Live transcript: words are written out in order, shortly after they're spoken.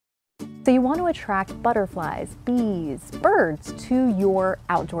So you want to attract butterflies, bees, birds to your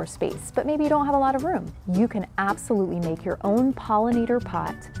outdoor space, but maybe you don't have a lot of room. You can absolutely make your own pollinator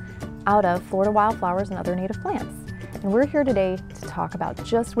pot out of Florida wildflowers and other native plants. And we're here today to talk about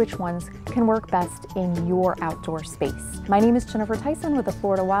just which ones can work best in your outdoor space. My name is Jennifer Tyson with the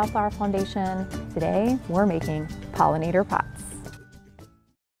Florida Wildflower Foundation. Today, we're making pollinator pots.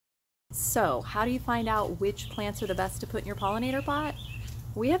 So, how do you find out which plants are the best to put in your pollinator pot?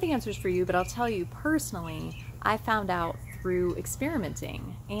 We have the answers for you, but I'll tell you personally, I found out through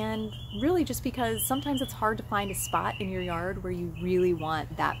experimenting, and really just because sometimes it's hard to find a spot in your yard where you really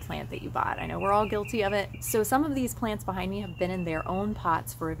want that plant that you bought. I know we're all guilty of it. So some of these plants behind me have been in their own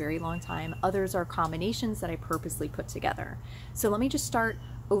pots for a very long time. Others are combinations that I purposely put together. So let me just start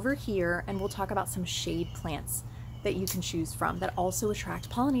over here and we'll talk about some shade plants that you can choose from that also attract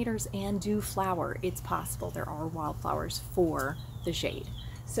pollinators and do flower. It's possible. There are wildflowers for the shade.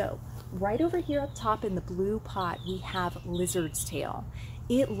 So right over here up top in the blue pot, we have lizard's tail.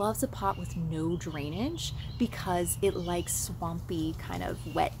 It loves a pot with no drainage because it likes swampy kind of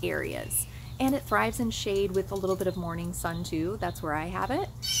wet areas. And it thrives in shade with a little bit of morning sun too. That's where I have it.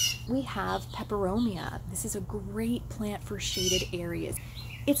 We have peperomia. This is a great plant for shaded areas.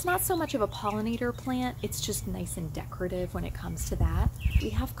 It's not so much of a pollinator plant, it's just nice and decorative when it comes to that. We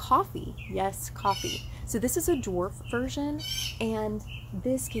have coffee. Yes, coffee. So this is a dwarf version, and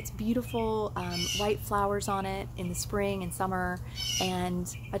this gets beautiful white flowers on it in the spring and summer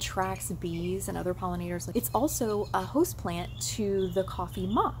and attracts bees and other pollinators. It's also a host plant to the coffee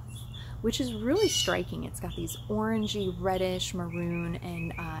moth, which is really striking. It's got these orangey, reddish, maroon,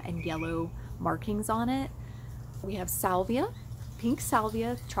 and yellow markings on it. We have salvia. Pink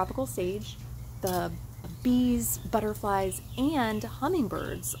salvia, tropical sage. The bees, butterflies, and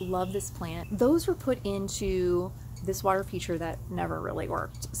hummingbirds love this plant. Those were put into this water feature that never really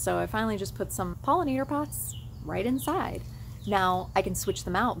worked. So I finally just put some pollinator pots right inside. Now I can switch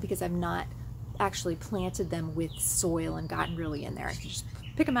them out because I've not actually planted them with soil and gotten really in there. I can just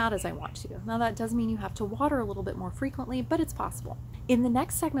pick them out as I want to. Now that does mean you have to water a little bit more frequently, but it's possible. In the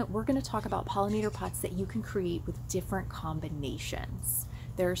next segment, we're going to talk about pollinator pots that you can create with different combinations.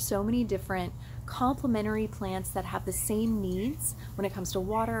 There are so many different complementary plants that have the same needs when it comes to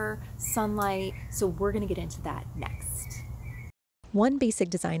water, sunlight, so we're going to get into that next. One basic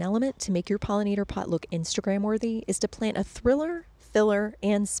design element to make your pollinator pot look Instagram worthy is to plant a thriller, filler,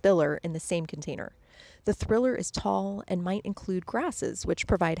 and spiller in the same container. The thriller is tall and might include grasses, which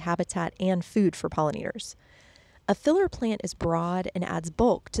provide habitat and food for pollinators. A filler plant is broad and adds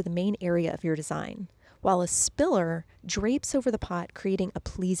bulk to the main area of your design, while a spiller drapes over the pot, creating a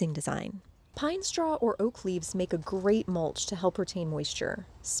pleasing design. Pine straw or oak leaves make a great mulch to help retain moisture.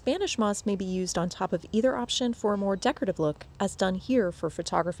 Spanish moss may be used on top of either option for a more decorative look, as done here for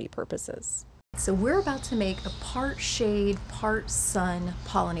photography purposes. So we're about to make a part shade, part sun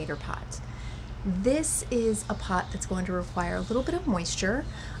pollinator pot. This is a pot that's going to require a little bit of moisture,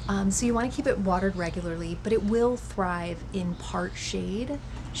 so you want to keep it watered regularly, but it will thrive in part shade,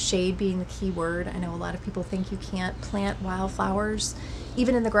 shade being the key word. I know a lot of people think you can't plant wildflowers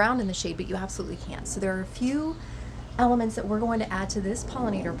even in the ground in the shade, but you absolutely can. So there are a few elements that we're going to add to this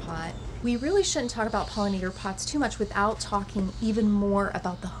pollinator pot. We really shouldn't talk about pollinator pots too much without talking even more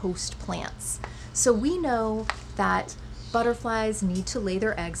about the host plants. So we know that butterflies need to lay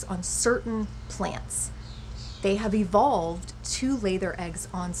their eggs on certain plants. They have evolved to lay their eggs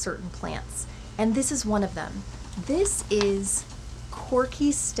on certain plants, and this is one of them. This is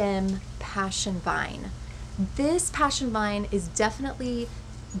corky stem passion vine. This passion vine is definitely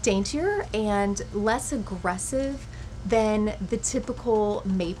daintier and less aggressive than the typical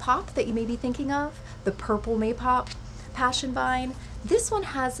maypop that you may be thinking of, the purple maypop passion vine. This one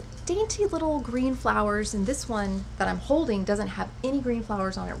has dainty little green flowers, and this one that I'm holding doesn't have any green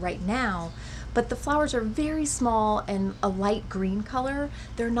flowers on it right now, but the flowers are very small and a light green color.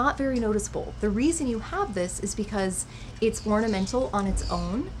 They're not very noticeable. The reason you have this is because it's ornamental on its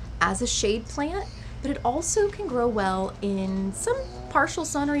own as a shade plant, but it also can grow well in some partial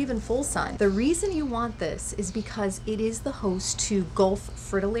sun or even full sun. The reason you want this is because it is the host to Gulf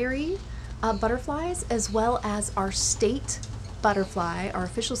fritillary butterflies, as well as our state butterfly, our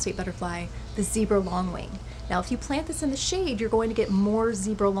official state butterfly, the zebra longwing. Now, if you plant this in the shade, you're going to get more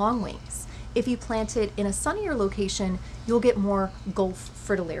zebra longwings. If you plant it in a sunnier location, you'll get more Gulf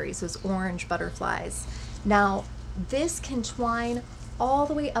fritillaries, those orange butterflies. Now, this can twine all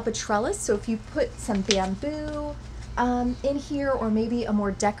the way up a trellis, so if you put some bamboo in here, or maybe a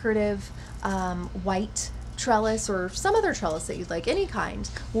more decorative white trellis or some other trellis that you'd like, any kind,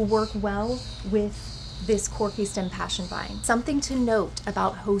 will work well with this corky stem passion vine. Something to note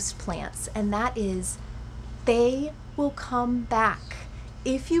about host plants, and that is they will come back.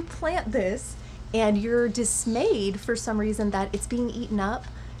 If you plant this and you're dismayed for some reason that it's being eaten up,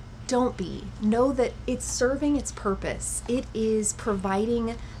 don't be. Know that it's serving its purpose. It is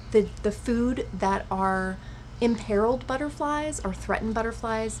providing the food that our imperiled butterflies or threatened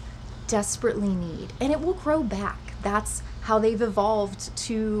butterflies desperately need, and it will grow back. That's how they've evolved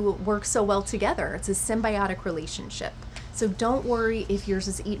to work so well together. It's a symbiotic relationship. So don't worry if yours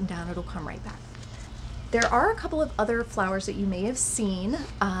is eaten down, it'll come right back. There are a couple of other flowers that you may have seen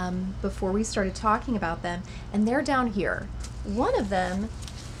before we started talking about them, and they're down here. One of them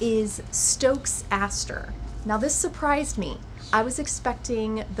is Stokes aster. Now this surprised me. I was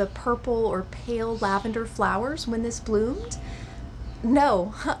expecting the purple or pale lavender flowers when this bloomed.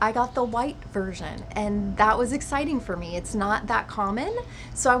 No, I got the white version, and that was exciting for me. It's not that common,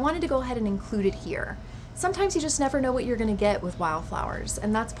 so I wanted to go ahead and include it here. Sometimes you just never know what you're going to get with wildflowers,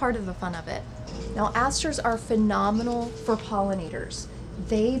 and that's part of the fun of it. Now, asters are phenomenal for pollinators.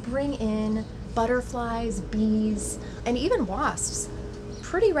 They bring in butterflies, bees, and even wasps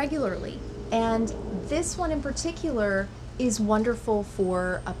pretty regularly. And this one in particular is wonderful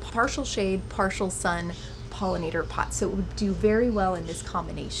for a partial shade, partial sun pollinator pot, so it would do very well in this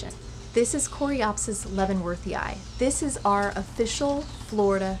combination. This is Coreopsis leavenworthii. This is our official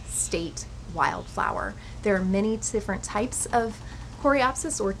Florida state wildflower. There are many different types of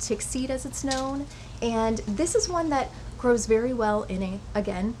Coreopsis, or tick seed as it's known, and this is one that grows very well in a,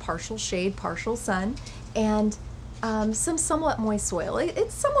 again, partial shade, partial sun, and some somewhat moist soil.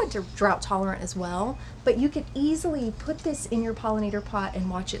 It's somewhat drought tolerant as well, but you could easily put this in your pollinator pot and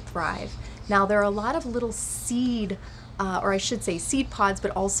watch it thrive. Now there are a lot of little seed, or I should say seed pods,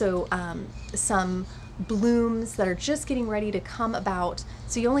 but also some blooms that are just getting ready to come about.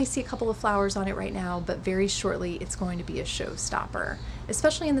 So you only see a couple of flowers on it right now, but very shortly it's going to be a showstopper,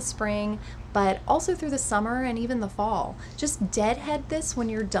 especially in the spring, but also through the summer and even the fall. Just deadhead this when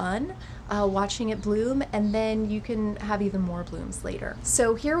you're done watching it bloom, and then you can have even more blooms later.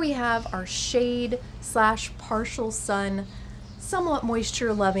 So here we have our shade slash partial sun, somewhat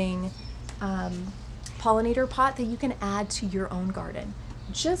moisture loving pollinator pot that you can add to your own garden.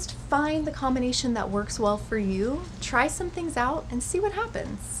 Just find the combination that works well for you, try some things out, and see what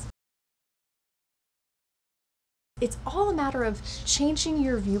happens. It's all a matter of changing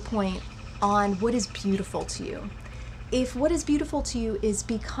your viewpoint on what is beautiful to you. If what is beautiful to you is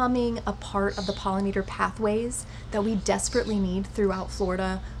becoming a part of the pollinator pathways that we desperately need throughout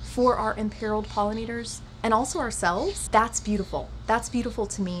Florida for our imperiled pollinators, and also ourselves, that's beautiful. That's beautiful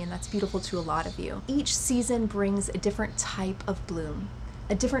to me, and that's beautiful to a lot of you. Each season brings a different type of bloom,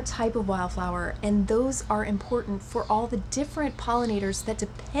 a different type of wildflower, and those are important for all the different pollinators that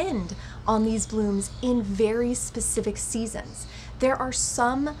depend on these blooms in very specific seasons. There are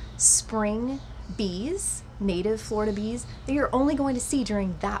some spring bees, native Florida bees, that you're only going to see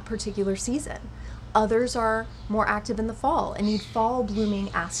during that particular season. Others are more active in the fall and need fall blooming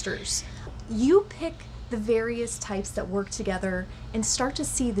asters. You pick the various types that work together and start to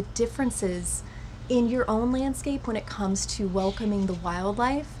see the differences in your own landscape when it comes to welcoming the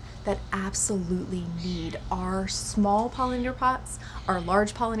wildlife that absolutely need our small pollinator pots, our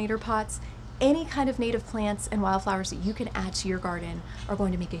large pollinator pots. Any kind of native plants and wildflowers that you can add to your garden are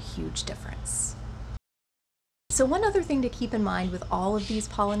going to make a huge difference. So one other thing to keep in mind with all of these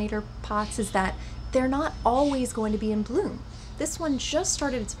pollinator pots is that they're not always going to be in bloom. This one just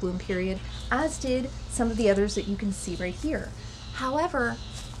started its bloom period, as did some of the others that you can see right here. However,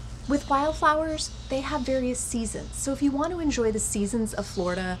 with wildflowers, they have various seasons. So if you want to enjoy the seasons of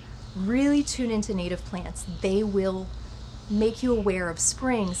Florida, really tune into native plants. They will make you aware of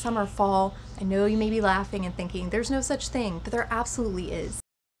spring, summer, fall. I know you may be laughing and thinking there's no such thing, but there absolutely is.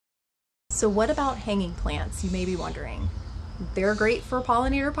 So what about hanging plants, you may be wondering? They're great for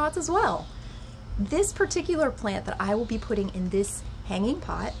pollinator pots as well. This particular plant that I will be putting in this hanging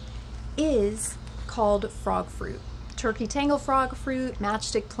pot is called frog fruit. Turkey tangle frog fruit,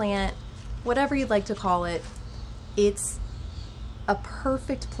 matchstick plant, whatever you'd like to call it. It's a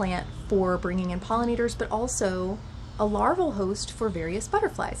perfect plant for bringing in pollinators, but also a larval host for various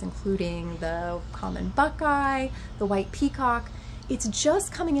butterflies, including the common buckeye, the white peacock. It's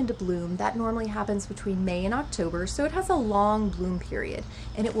just coming into bloom. That normally happens between May and October, so it has a long bloom period,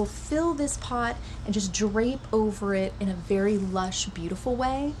 and it will fill this pot and just drape over it in a very lush, beautiful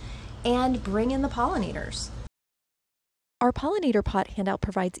way and bring in the pollinators. Our pollinator pot handout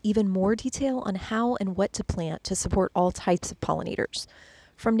provides even more detail on how and what to plant to support all types of pollinators,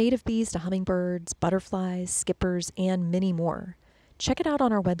 from native bees to hummingbirds, butterflies, skippers, and many more. Check it out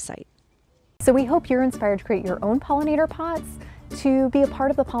on our website. So we hope you're inspired to create your own pollinator pots, to be a part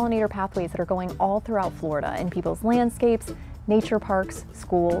of the pollinator pathways that are going all throughout Florida in people's landscapes, nature parks,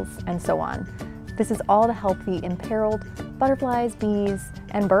 schools, and so on. This is all to help the imperiled butterflies, bees,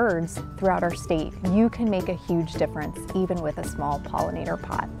 and birds throughout our state. You can make a huge difference even with a small pollinator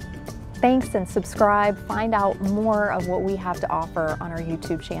pot. Thanks, and subscribe. Find out more of what we have to offer on our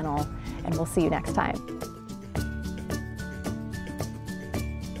YouTube channel, and we'll see you next time.